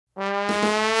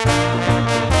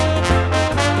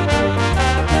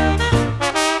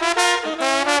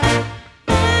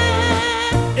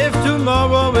If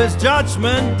tomorrow is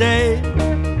Judgment Day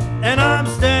and I'm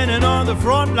standing on the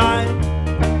front line,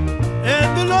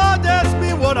 and the Lord asked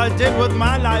me what I did with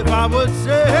my life, I would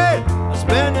say, hey, I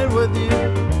spent it with you.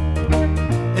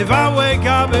 If I wake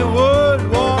up in World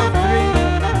War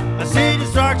III, I see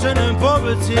destruction and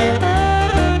poverty,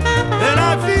 and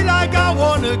I feel like I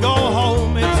want to go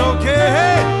home. It's okay,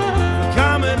 hey, you're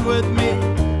coming with me,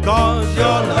 cause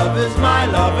your love is my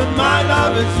love and my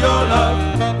love is your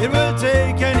love. It will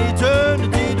take an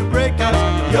eternity to break us.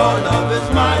 Your love is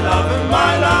my love and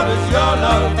my love is your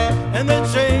love. And the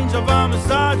change of our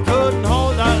start couldn't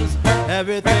hold us.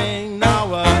 Everything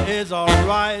now is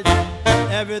alright.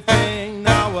 Everything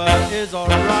now is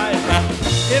alright.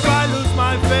 If I lose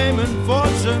my fame and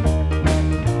fortune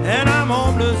and I'm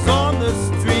homeless on the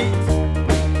street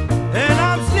and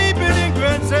I'm sleeping in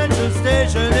Grand Central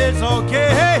Station, it's okay,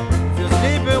 hey, if you're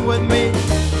sleeping with me.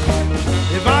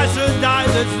 If I should die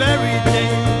this very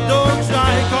day, don't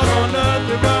try, cause on earth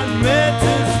we weren't meant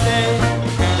to stay.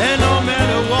 And no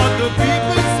matter what the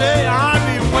people say, I'll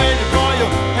be waiting for you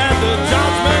at the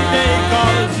Judgment Day.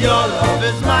 Cause your love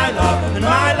is my love and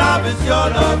my love is your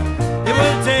love. It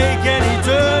will take an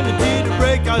eternity to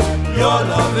break us. Your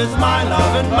love is my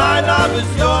love and my love is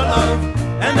your love.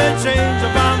 And the change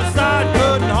of our start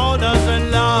couldn't hold us in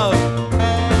love.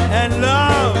 And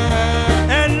love,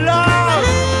 and love,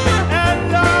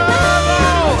 and love,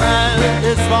 oh, and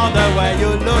it's for the way you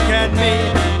look at me,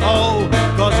 oh,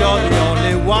 cause you're the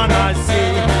only one I see.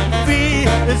 V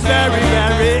is very,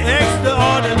 very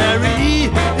extraordinary. E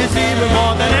is even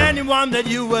more than anyone that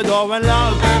you adore. And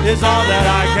love is all that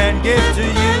I can give to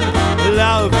you.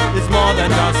 Love is more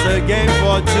than just a game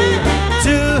for two.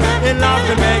 Two in love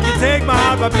can make you take my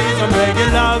heart, but please don't break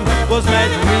it. Love was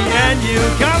made for me and you.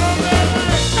 Come on, baby.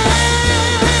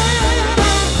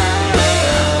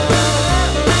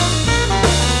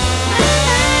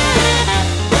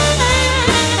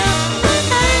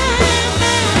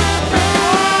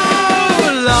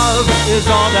 Is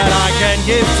all that I can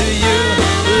give to you.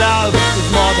 Love is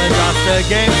more than just a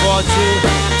game for two.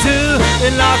 Two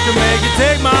in love can make you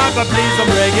take my heart, but please don't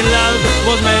break it. Love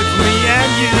was made for me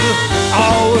and you.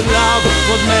 Oh, love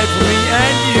was made for me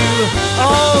and you.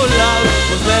 Oh, love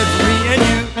was made for me and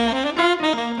you.